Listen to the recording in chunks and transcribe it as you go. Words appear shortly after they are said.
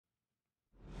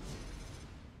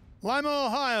Lima,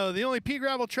 Ohio, the only pea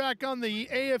gravel track on the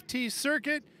AFT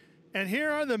circuit. And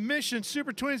here are the Mission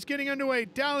Super Twins getting underway.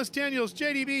 Dallas Daniels,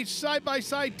 JD Beach,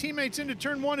 side-by-side teammates into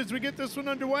turn one as we get this one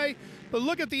underway. But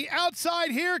look at the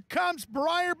outside. Here comes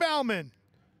Briar Bauman.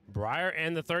 Briar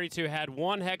and the 32 had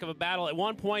one heck of a battle. At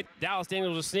one point, Dallas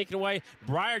Daniels was sneaking away.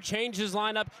 Briar changed his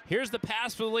lineup. Here's the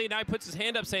pass for the lead. Now he puts his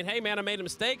hand up saying, hey, man, I made a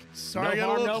mistake. Sorry, no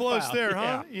got a little close foul. there,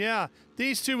 huh? Yeah.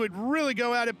 These two would really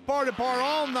go at it bar to bar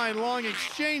all night long,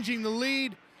 exchanging the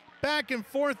lead. Back and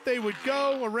forth they would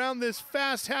go around this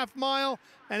fast half mile.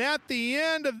 And at the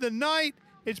end of the night,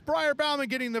 it's Briar Bauman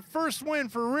getting the first win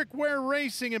for Rick Ware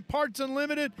Racing and Parts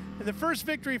Unlimited and the first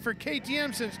victory for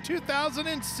KTM since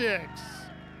 2006.